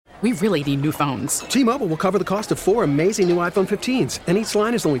We really need new phones. T-Mobile will cover the cost of 4 amazing new iPhone 15s, and each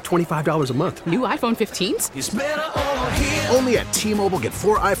line is only $25 a month. New iPhone 15s? It's better over here. Only at T-Mobile, get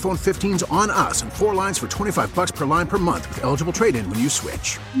 4 iPhone 15s on us and 4 lines for $25 per line per month with eligible trade-in when you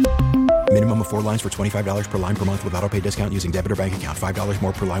switch. Minimum of 4 lines for $25 per line per month with autopay discount using debit or bank account. $5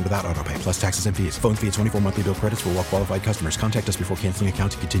 more per line without autopay, plus taxes and fees. Phone fee at 24 monthly bill credits for well-qualified customers. Contact us before canceling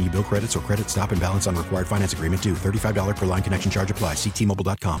account to continue bill credits or credit stop and balance on required finance agreement due. $35 per line connection charge applies. See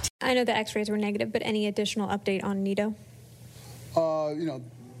T-Mobile.com. I know the x-rays were negative, but any additional update on Nito?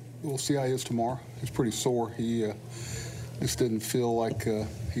 We'll see how he is tomorrow. He's pretty sore. He just didn't feel like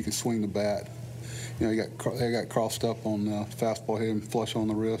he could swing the bat. He got crossed up on the fastball, hit him flush on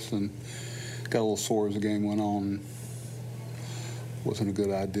the wrist, and got a little sore as the game went on. Wasn't a good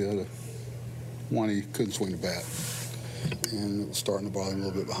idea. One, he couldn't swing the bat, and it was starting to bother him a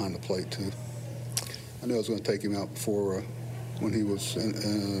little bit behind the plate too. I knew I was going to take him out before when he was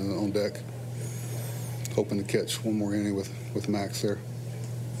on deck, hoping to catch one more inning with Max there.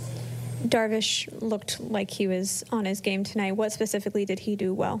 Darvish looked like he was on his game tonight. What specifically did he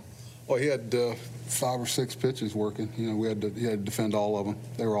do well? Well, he had 5 or 6 pitches working. He had to defend all of them.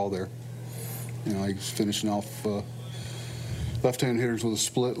 They were all there. He was finishing off left-hand hitters with a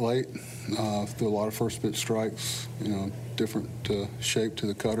split late. Threw a lot of first pitch strikes. Different shape to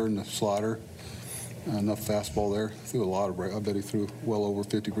the cutter and the slider. Enough fastball there. Threw a lot of break. I bet he threw well over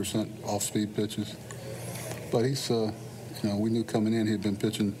 50% off-speed pitches. But he's, we knew coming in he'd been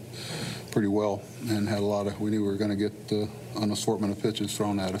pitching pretty well and had a lot of. We knew we were going to get an assortment of pitches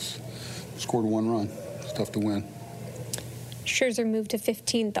thrown at us. Scored 1 run. It's tough to win. Scherzer moved to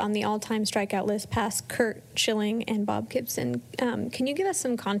 15th on the all-time strikeout list past Curt Schilling and Bob Gibson. Can you give us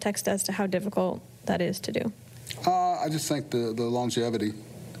some context as to how difficult that is to do? I just think the longevity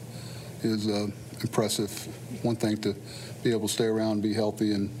is impressive. One thing to be able to stay around, be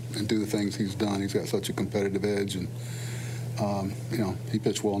healthy, and do the things he's done. He's got such a competitive edge, and he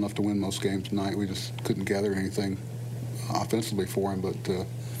pitched well enough to win most games tonight. We just couldn't gather anything offensively for him, but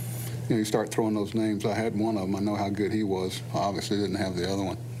you start throwing those names. I had one of them. I know how good he was. I obviously didn't have the other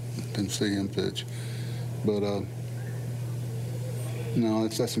one. Didn't see him pitch. But, no,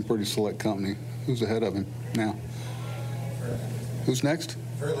 that's some pretty select company. Who's ahead of him now? Who's next?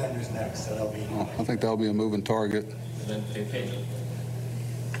 Verlander's next, so that'll be... I think that'll be a moving target. And then they paid.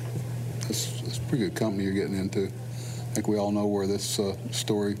 It's pretty good company you're getting into. I think we all know where this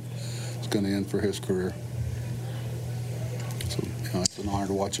story is going to end for his career. So, it's an honor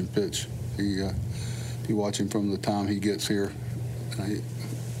to watch him pitch. You watch him from the time he gets here,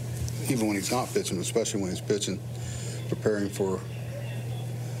 even when he's not pitching, especially when he's pitching, preparing for,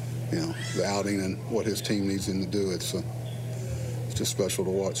 the outing and what his team needs him to do. It's just special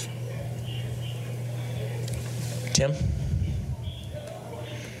to watch. Tim?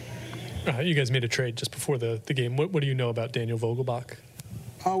 You guys made a trade just before the game. What do you know about Daniel Vogelbach?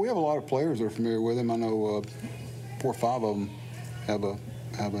 We have a lot of players that are familiar with him. I know 4 or 5 of them have a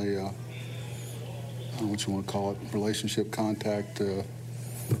I don't know what you want to call it, relationship, contact. Give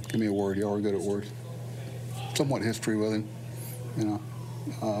me a word. Y'all are good at words. Somewhat history with him,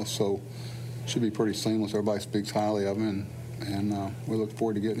 so should be pretty seamless. Everybody speaks highly of him, and we look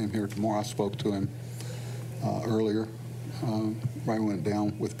forward to getting him here tomorrow. I spoke to him earlier, right when went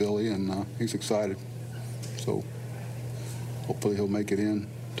down with Billy, and he's excited. So hopefully he'll make it in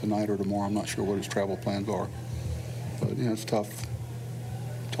tonight or tomorrow. I'm not sure what his travel plans are, but it's tough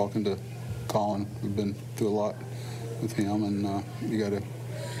talking to Colin. We've been through a lot with him, and you got to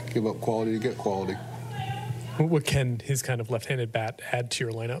give up quality to get quality. What can his kind of left-handed bat add to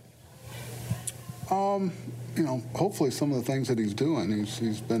your lineup? Hopefully some of the things that he's doing.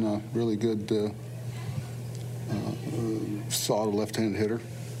 He's been a really good, solid left-handed hitter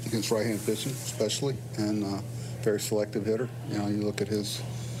against right-hand pitching, especially, and very selective hitter. You look at his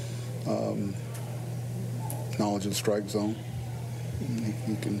knowledge of the strike zone.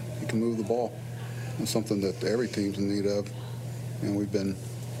 He can move the ball. It's something that every team's in need of. And we've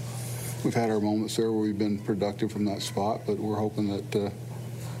had our moments there where we've been productive from that spot, but we're hoping that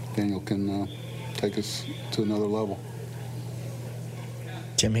Daniel can take us to another level.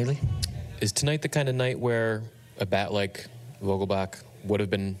 Jim Haley? Is tonight the kind of night where a bat like Vogelbach would have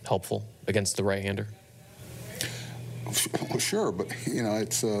been helpful against the right-hander? Well, sure, but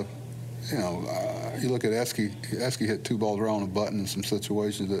it's you look at Eske. Eske hit 2 balls right on the button in some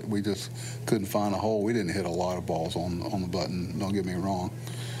situations that we just couldn't find a hole. We didn't hit a lot of balls on the button. Don't get me wrong,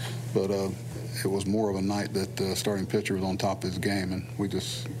 but it was more of a night that the starting pitcher was on top of his game, and we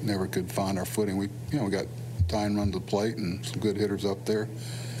just never could find our footing. We got tying run to the plate and some good hitters up there,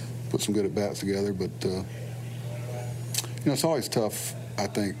 put some good at bats together, but it's always tough. I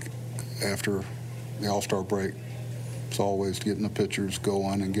think after the All-Star break, it's always getting the pitchers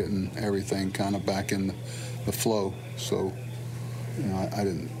going and getting everything kind of back in the flow. So,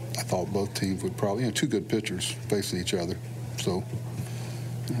 I thought both teams would probably, two good pitchers facing each other. So,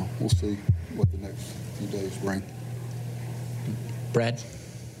 we'll see what the next few days bring. Brad?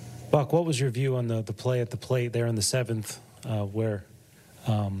 Buck, what was your view on the play at the plate there in the seventh, where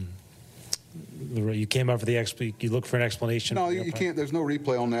you came out for you looked for an explanation? No, you can't. There's no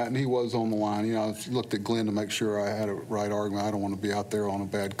replay on that, and he was on the line. I looked at Glenn to make sure I had a right argument. I don't want to be out there on a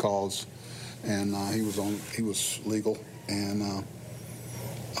bad cause, and he was legal, and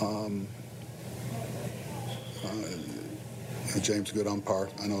James is a good umpire.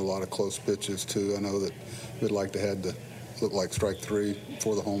 I know a lot of close pitches too. I know that we'd like to had to look like strike three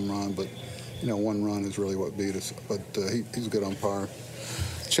for the home run, but one run is really what beat us. But he's a good umpire.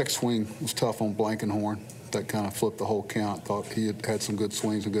 Check swing was tough on Blankenhorn. That kind of flipped the whole count. Thought he had some good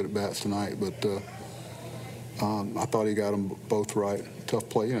swings and good at bats tonight, but I thought he got them both right. Tough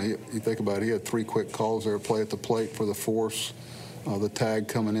play. You think about it. He had 3 quick calls there. Play at the plate for the force, the tag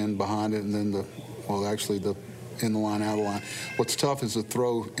coming in behind it, and then the in the line, out of the line. What's tough is the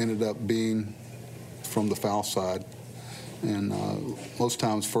throw ended up being from the foul side, and most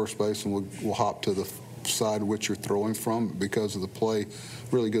times first baseman will hop to the side which you're throwing from because of the play,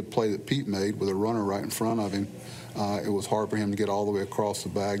 really good play that Pete made with a runner right in front of him. It was hard for him to get all the way across the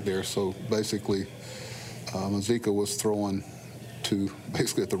bag there. So basically, Mazeika was throwing to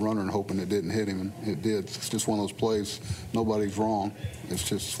basically at the runner and hoping it didn't hit him, and it did. It's just one of those plays. Nobody's wrong. It's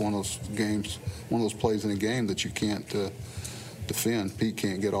just one of those games, one of those plays in a game that you can't defend. Pete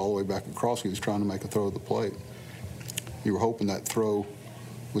can't get all the way back across. He was trying to make a throw at the plate. You were hoping that throw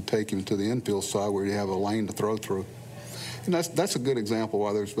would take him to the infield side where you have a lane to throw through. And that's a good example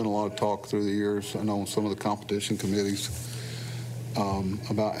why there's been a lot of talk through the years. I know in some of the competition committees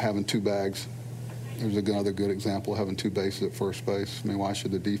about having 2 bags. There's another good example of having 2 bases at first base. I mean, why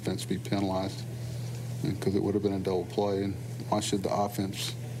should the defense be penalized? Because it would have been a double play. And why should the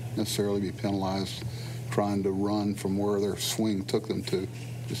offense necessarily be penalized trying to run from where their swing took them to?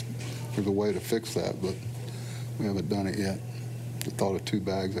 Just there's a way to fix that, but we haven't done it yet. The thought of 2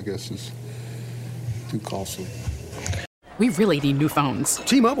 bags, I guess, is too costly. We really need new phones.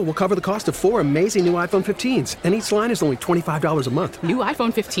 T-Mobile will cover the cost of 4 amazing new iPhone 15s, and each line is only $25 a month. New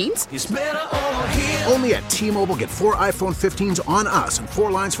iPhone 15s? It's better over here. Only at T-Mobile, get 4 iPhone 15s on us and 4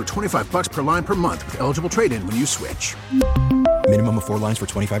 lines for $25 per line per month with eligible trade-in when you switch. Minimum of 4 lines for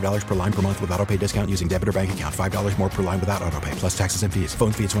 $25 per line per month with auto-pay discount using debit or bank account. $5 more per line without auto-pay, plus taxes and fees.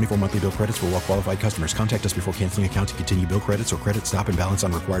 Phone fee at 24 monthly bill credits for well-qualified customers. Contact us before canceling account to continue bill credits or credit stop and balance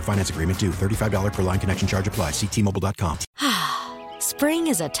on required finance agreement due. $35 per line connection charge applies. See T-Mobile.com. Spring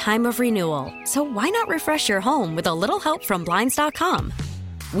is a time of renewal, so why not refresh your home with a little help from Blinds.com?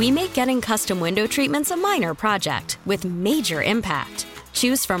 We make getting custom window treatments a minor project with major impact.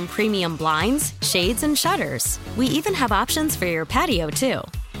 Choose from premium blinds, shades, and shutters. We even have options for your patio, too.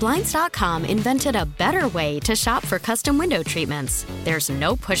 Blinds.com invented a better way to shop for custom window treatments. There's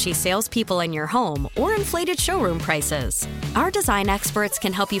no pushy salespeople in your home or inflated showroom prices. Our design experts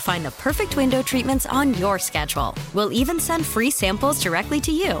can help you find the perfect window treatments on your schedule. We'll even send free samples directly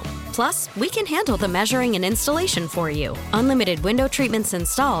to you. Plus, we can handle the measuring and installation for you. Unlimited window treatments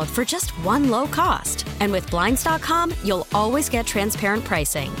installed for just one low cost. And with Blinds.com, you'll always get transparent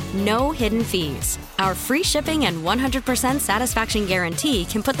pricing. No hidden fees. Our free shipping and 100% satisfaction guarantee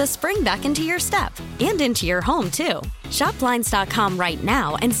can put the spring back into your step and into your home, too. Shop Blinds.com right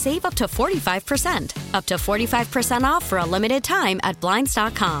now and save up to 45%. Up to 45% off for a limited time at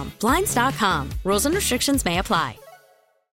Blinds.com. Blinds.com. Rules and restrictions may apply.